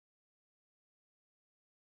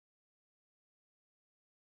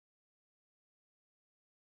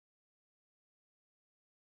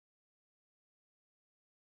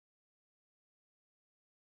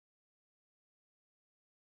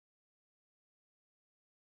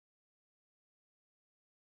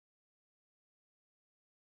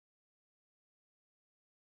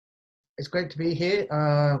It's great to be here.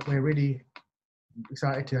 We're really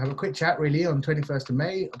excited to have a quick chat really on 21st of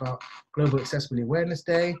May about Global Accessibility Awareness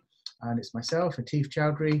Day. And it's myself, Atif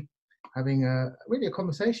Choudhury, having really a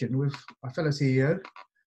conversation with our fellow CEO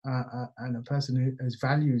and a person who has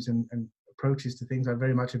values and approaches to things I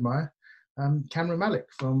very much admire, Kamran Mallick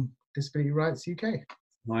from Disability Rights UK.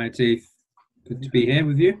 Hi Atif, good to be here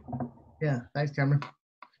with you. Yeah, thanks Kamran.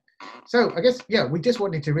 So I guess, yeah, we just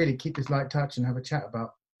wanted to really keep this light touch and have a chat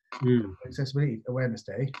about Accessibility Awareness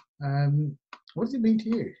Day. What does it mean to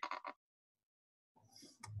you?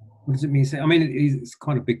 What does it mean? I mean, it's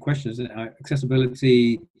quite a big question, isn't it?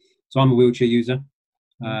 Accessibility, so I'm a wheelchair user,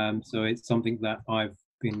 so it's something that I've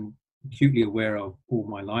been acutely aware of all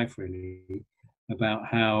my life really, about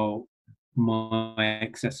how my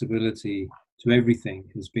accessibility to everything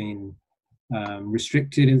has been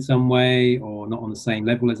restricted in some way or not on the same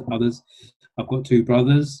level as others. I've got two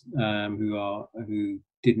brothers who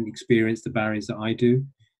didn't experience the barriers that I do.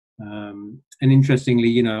 And interestingly,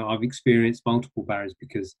 you know, I've experienced multiple barriers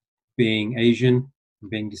because being Asian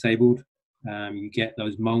and being disabled, you get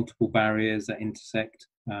those multiple barriers that intersect.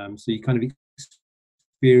 So you kind of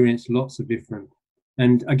experience lots of different,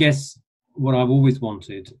 and I guess what I've always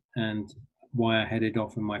wanted and why I headed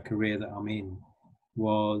off in my career that I'm in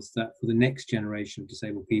was that for the next generation of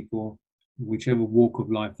disabled people, whichever walk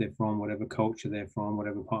of life they're from, whatever culture they're from,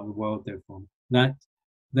 whatever part of the world they're from, that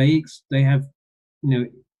they have, you know,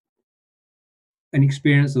 an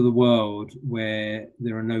experience of the world where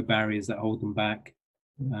there are no barriers that hold them back,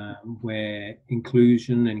 where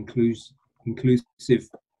inclusion and inclusive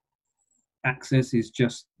access is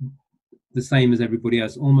just the same as everybody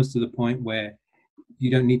else, almost to the point where you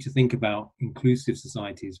don't need to think about inclusive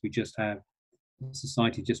societies. We just have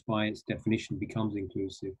society just by its definition becomes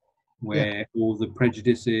inclusive, where all the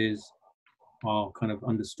prejudices are kind of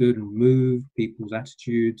understood and removed, people's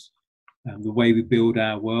attitudes, the way we build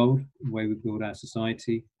our world, the way we build our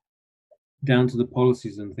society, down to the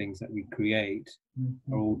policies and things that we create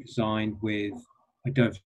are all designed with a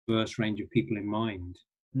diverse range of people in mind.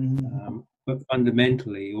 But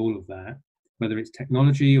fundamentally, all of that, whether it's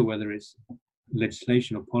technology or whether it's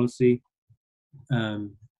legislation or policy,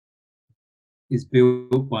 is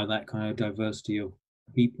built by that kind of diversity of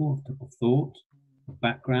people, of thought, of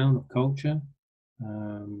background, of culture.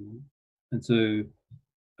 And so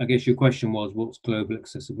I guess your question was, what's global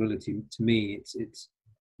accessibility? To me, it's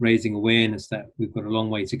raising awareness that we've got a long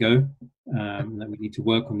way to go, that we need to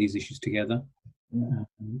work on these issues together,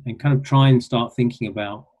 and kind of try and start thinking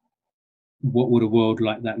about what would a world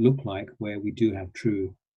like that look like where we do have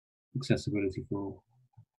true accessibility for all.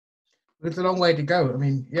 It's a long way to go. I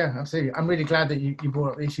mean, yeah, absolutely. I'm really glad that you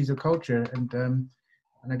brought up the issues of culture and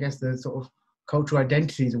I guess the sort of cultural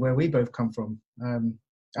identities of where we both come from.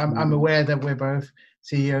 I'm aware that we're both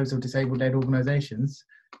CEOs of disabled-led organisations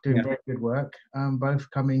doing very good work, both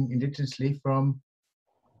coming indigenously from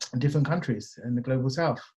different countries in the global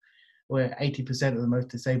south, where 80% of the most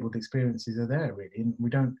disabled experiences are there, really. And we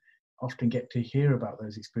don't often get to hear about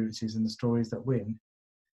those experiences and the stories that win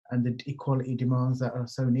and the equality demands that are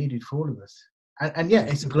so needed for all of us. And yeah,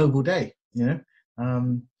 it's a global day, you know.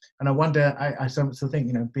 And I wonder, I still think,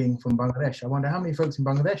 you know, being from Bangladesh, I wonder how many folks in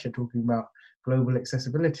Bangladesh are talking about global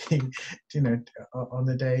accessibility, you know, on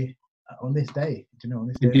this day, you know, on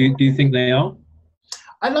this day. Do you think they are?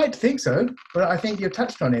 I'd like to think so, but I think you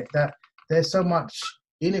touched on it, that there's so much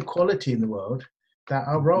inequality in the world that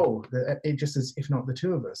our role, that it just as, if not the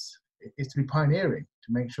two of us, is to be pioneering,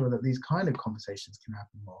 to make sure that these kind of conversations can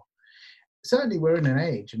happen more. Certainly we're in an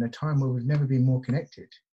age and a time where we've never been more connected.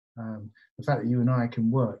 The fact that you and I can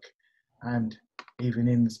work, and even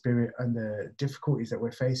in the spirit and the difficulties that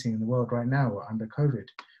we're facing in the world right now under COVID,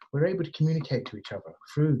 we're able to communicate to each other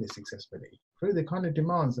through this accessibility, through the kind of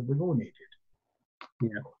demands that we've all needed.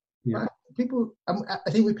 Yeah. People, I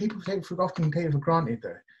think people often take it for granted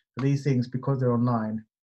though, for these things, because they're online,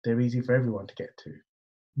 they're easy for everyone to get to.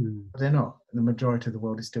 But they're not. The majority of the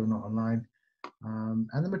world is still not online.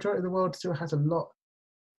 And the majority of the world still has a lot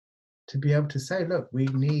to be able to say, look, we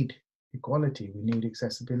need equality, we need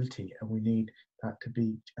accessibility, and we need that to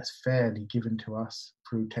be as fairly given to us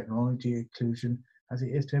through technology inclusion as it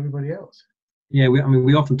is to everybody else. Yeah, I mean,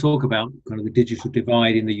 we often talk about kind of the digital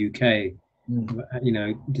divide in the UK, you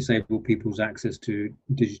know, disabled people's access to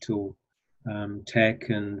digital tech,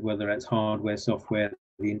 and whether it's hardware, software,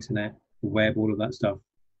 the internet, the web, all of that stuff.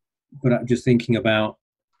 But I'm just thinking about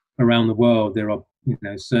around the world, there are, you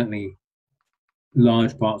know, certainly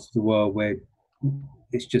large parts of the world where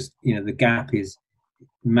it's just, you know, the gap is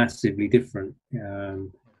massively different,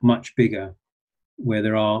 much bigger. where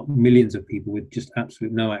there are millions of people with just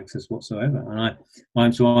absolute no access whatsoever. And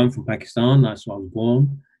I'm from Pakistan. That's where I was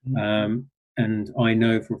born, and I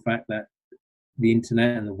know for a fact that the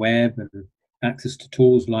internet and the web and access to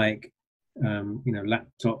tools like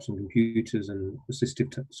laptops and computers and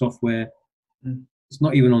assistive software, it's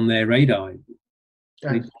not even on their radar.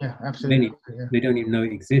 Yeah, absolutely. They don't even know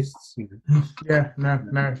it exists. Yeah,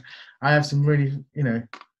 no. I have some really,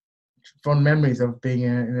 fond memories of being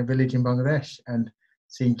in a village in Bangladesh and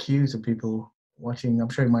seeing queues of people watching. I'm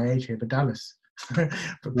showing my age here, but Dallas. But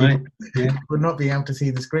Right. people would not be able to see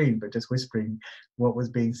the screen, but just whispering what was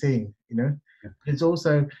being seen. Yeah. It's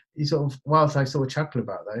also, whilst I sort of chuckle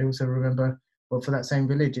about that, I also remember, well, for that same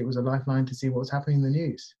village, it was a lifeline to see what was happening in the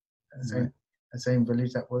news. The same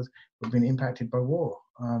village that was been impacted by war.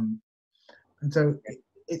 And so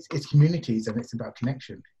it's communities, and it's about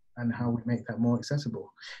connection and how we make that more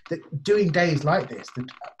accessible. Doing days like this,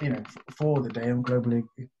 for the day of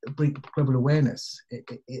global awareness,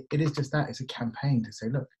 it is just that. It's a campaign to say,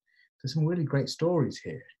 look, there's some really great stories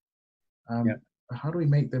here. How do we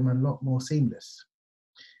make them a lot more seamless?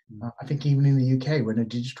 I think even in the UK, we're in a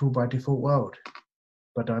digital by default world,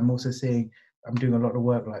 but I'm also seeing, I'm doing a lot of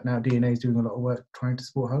work right now. DNA is doing a lot of work trying to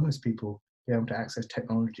support homeless people be able to access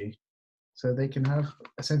technology so they can have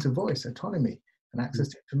a sense of voice, autonomy, and access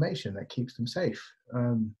to information that keeps them safe.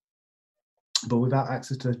 But without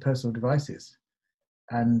access to those personal devices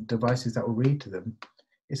and devices that will read to them,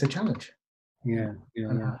 it's a challenge. Yeah.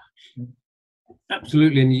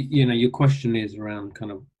 Absolutely. And your question is around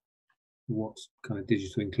kind of what's kind of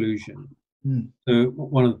digital inclusion. So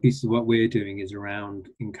one of the pieces of what we're doing is around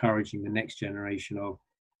encouraging the next generation of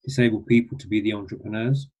disabled people to be the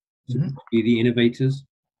entrepreneurs, to be the innovators,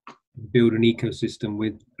 build an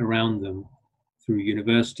ecosystem around them through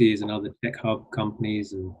universities and other tech hub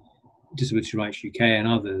companies and Disability Rights UK and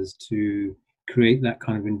others, to create that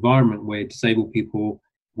kind of environment where disabled people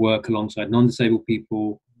work alongside non-disabled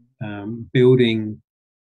people, building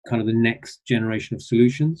kind of the next generation of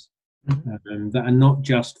solutions that are not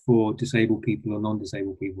just for disabled people or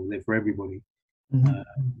non-disabled people, they're for everybody.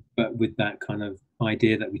 But with that kind of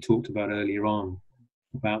idea that we talked about earlier on,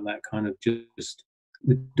 about that kind of just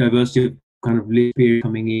the diversity of kind of lived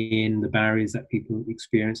coming in, the barriers that people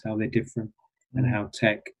experience, how they're different, and how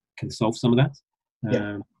tech can solve some of that.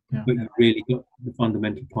 But you really got the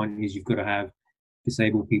fundamental point is you've got to have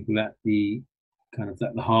disabled people at the kind of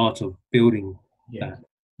at the heart of building that.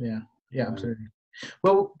 Yeah, absolutely.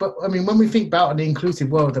 Well, but I mean, when we think about the inclusive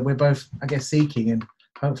world that we're both, I guess, seeking and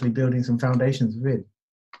hopefully building some foundations within,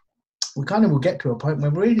 we kind of will get to a point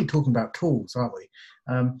where we're really talking about tools, aren't we?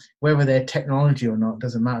 Whether they're technology or not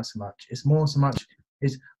doesn't matter so much. It's more so much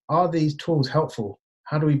is, are these tools helpful?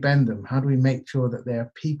 How do we bend them? How do we make sure that they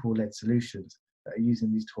are people-led solutions that are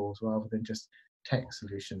using these tools rather than just tech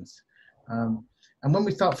solutions? And when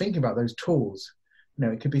we start thinking about those tools,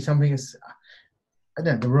 it could be something as,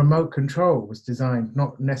 the remote control was designed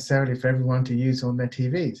not necessarily for everyone to use on their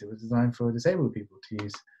TVs. It was designed for disabled people to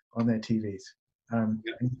use on their TVs. And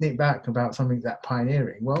think back about something that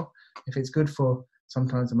pioneering. Well, if it's good for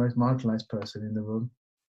sometimes the most marginalized person in the room,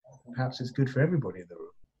 perhaps it's good for everybody in the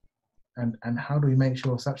room. And how do we make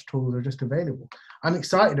sure such tools are just available? I'm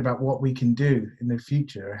excited about what we can do in the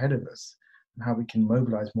future ahead of us and how we can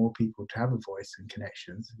mobilize more people to have a voice and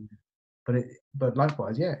connections. But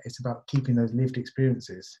likewise, it's about keeping those lived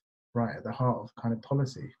experiences right at the heart of kind of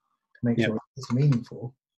policy to make sure it's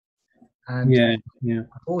meaningful and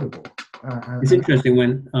affordable. It's interesting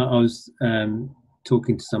when I was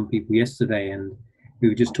talking to some people yesterday, and we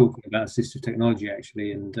were just talking about assistive technology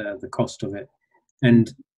actually, and the cost of it.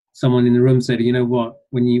 And someone in the room said, "You know what?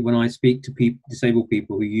 When I speak to disabled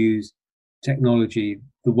people who use technology,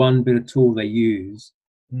 the one bit of tool they use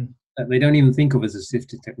that they don't even think of as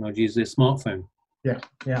assistive technology is their smartphone. It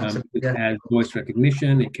has voice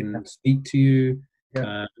recognition. It can speak to you.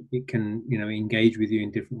 It can engage with you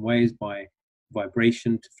in different ways by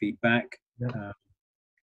vibration to feedback,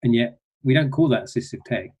 and yet we don't call that assistive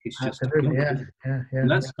tech. It's just technology. And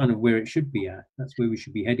that's kind of where it should be at. That's where we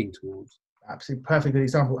should be heading towards. Absolutely perfect good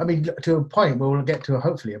example. I mean, to a point where we'll get to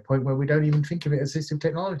hopefully a point where we don't even think of it as assistive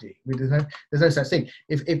technology. There's no such thing.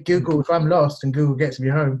 If I'm lost and Google gets me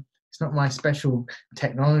home, it's not my special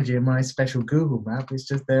technology and my special Google map. It's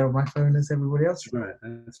just there on my phone as everybody else.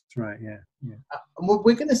 That's right. Yeah.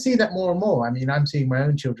 We're going to see that more and more. I mean, I'm seeing my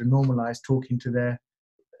own children normalize talking to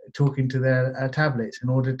their tablets in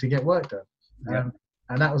order to get work done.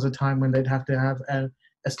 And that was a time when they'd have to have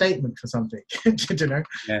a statement for something,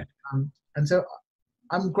 and so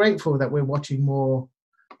I'm grateful that we're watching more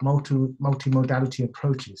multimodality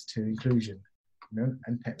approaches to inclusion,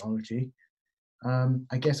 and technology.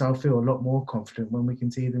 I guess I'll feel a lot more confident when we can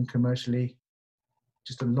see them commercially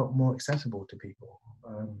just a lot more accessible to people,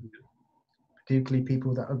 particularly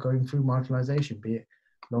people that are going through marginalisation, be it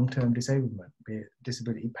long-term disablement, be it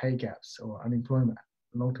disability pay gaps or unemployment,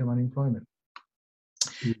 long-term unemployment.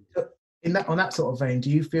 So on that sort of vein, do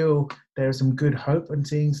you feel there is some good hope in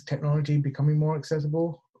seeing technology becoming more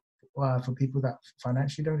accessible for people that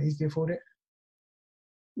financially don't easily afford it?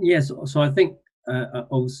 Yes, so I think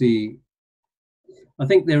obviously, I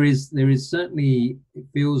think there is certainly, it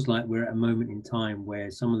feels like we're at a moment in time where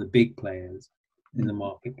some of the big players in the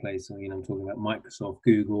marketplace, you know, I'm talking about Microsoft,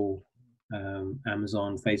 Google,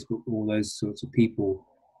 Amazon, Facebook, all those sorts of people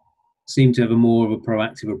seem to have a more of a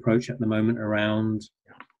proactive approach at the moment around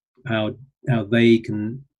how they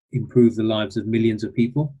can improve the lives of millions of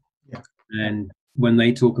people. Yeah. And when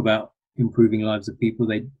they talk about improving lives of people,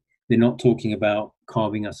 they're not talking about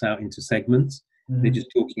carving us out into segments. They're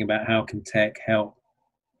just talking about how can tech help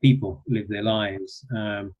people live their lives,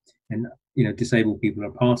 and you know, disabled people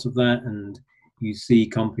are part of that. And you see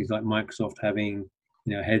companies like Microsoft having,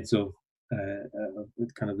 you know, heads of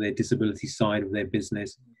kind of their disability side of their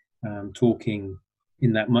business, talking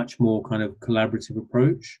in that much more kind of collaborative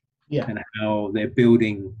approach, and how they're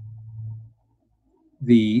building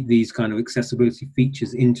these kind of accessibility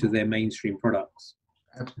features into their mainstream products.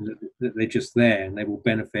 That they're just there and they will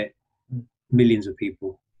benefit millions of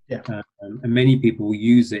people. And many people will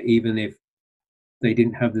use it even if they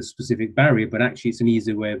didn't have the specific barrier, but actually it's an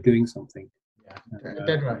easier way of doing something.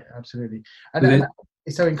 Dead right, absolutely. And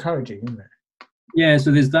it's so encouraging, isn't it? Yeah,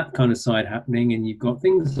 so there's that kind of side happening, and you've got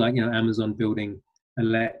things like, you know, Amazon building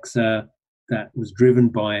Alexa that was driven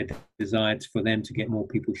by a desire for them to get more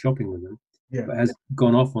people shopping with them, but has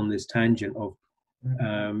gone off on this tangent of,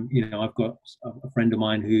 you know, I've got a friend of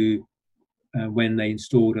mine who, when they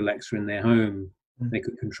installed Alexa in their home, they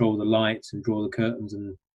could control the lights and draw the curtains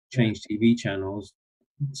and change TV channels,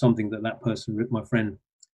 something that person, my friend,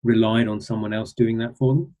 relied on someone else doing that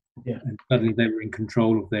for them. And suddenly they were in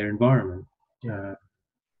control of their environment,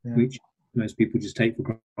 which most people just take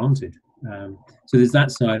for granted. So there's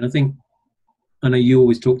that side. I know you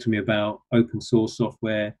always talk to me about open source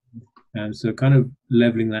software, so kind of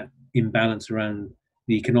leveling that imbalance around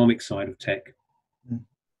the economic side of tech,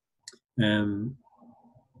 and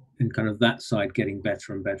kind of that side getting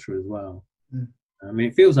better and better as well. I mean,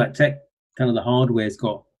 it feels like tech, kind of the hardware's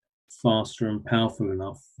got faster and powerful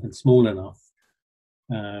enough and small enough,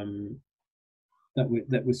 that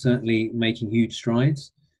we're certainly making huge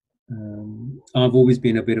strides. I've always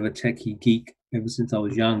been a bit of a techie geek ever since I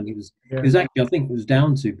was young. It was actually, I think it was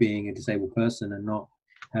down to being a disabled person and not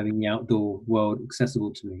having the outdoor world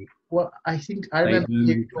accessible to me. Well, I think I remember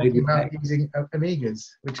you talking about using Amigas,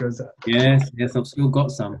 which was... Yes, I've still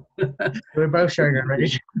got some. We're both showing our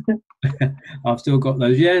age. I've still got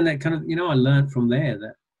those. Yeah, and that kind of, you know, I learned from there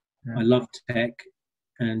that I love tech.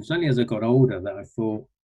 And it's only as I got older that I thought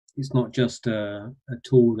it's not just a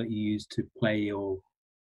tool that you use to play or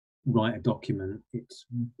write a document. It's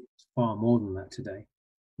far more than that today.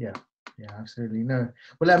 Yeah, absolutely. No,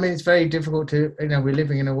 well, I mean, it's very difficult to, you know, we're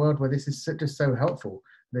living in a world where this is just so helpful.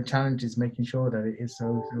 The challenge is making sure that it is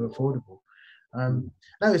so affordable.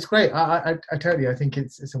 No, it's great. I totally, I think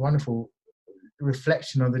it's a wonderful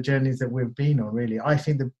reflection on the journeys that we've been on, really. I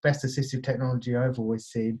think the best assistive technology I've always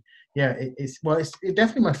seen, it's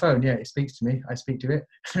definitely my phone. It speaks to me, I speak to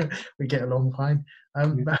it. We get along fine.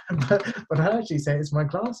 But I actually say it's my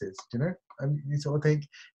glasses, you know. You sort of think,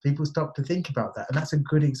 people stop to think about that, and that's a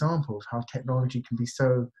good example of how technology can be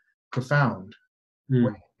so profound,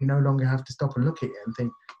 when you no longer have to stop and look at it and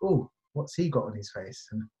think, oh, what's he got on his face,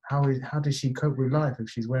 and how does she cope with life if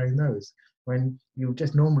she's wearing those? When you've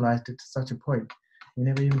just normalized it to such a point, you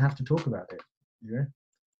never even have to talk about it. Yeah,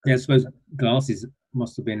 I suppose glasses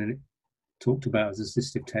must have been talked about as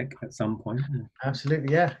assistive tech at some point.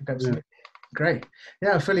 Absolutely, absolutely. Great.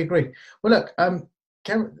 I fully agree. Well, look,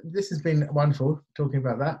 Kamran, this has been wonderful talking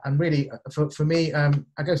about that. And really, for me, I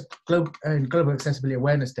guess Global Accessibility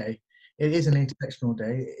Awareness Day, it is an intersectional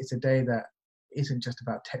day. It's a day that isn't just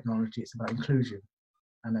about technology, it's about inclusion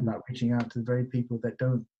and about reaching out to the very people that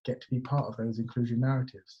don't get to be part of those inclusion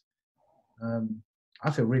narratives. I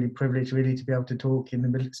feel really privileged, really, to be able to talk in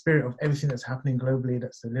the spirit of everything that's happening globally.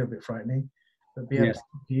 That's a little bit frightening, but be able to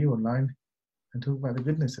talk to you online and talk about the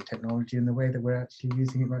goodness of technology and the way that we're actually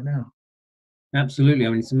using it right now. Absolutely. I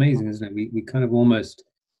mean, it's amazing, isn't it? We kind of almost,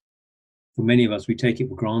 for many of us, we take it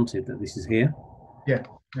for granted that this is here.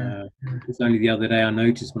 It's only the other day I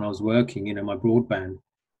noticed when I was working, you know, my broadband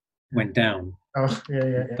went down.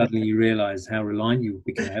 Suddenly you realise how reliant you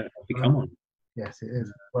become on. Yes, it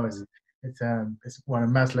is. Well, It's one of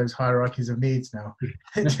Maslow's hierarchies of needs now.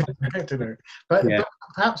 I don't know. But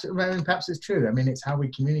perhaps it's true. I mean, it's how we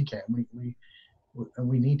communicate, and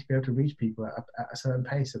we need to be able to reach people at a certain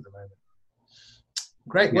pace at the moment.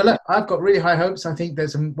 Great. Well, look, I've got really high hopes. I think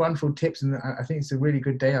there's some wonderful tips, and I think it's a really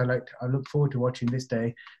good day. I look forward to watching this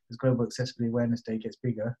day as Global Accessibility Awareness Day gets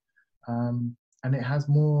bigger, and it has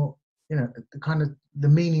more, the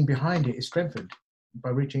meaning behind it is strengthened by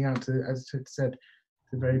reaching out to, as I said,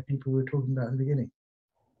 the very people we were talking about at the beginning.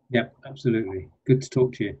 Yeah, absolutely. Good to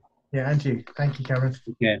talk to you. Yeah, and you. Thank you, Kamran.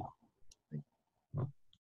 Yeah.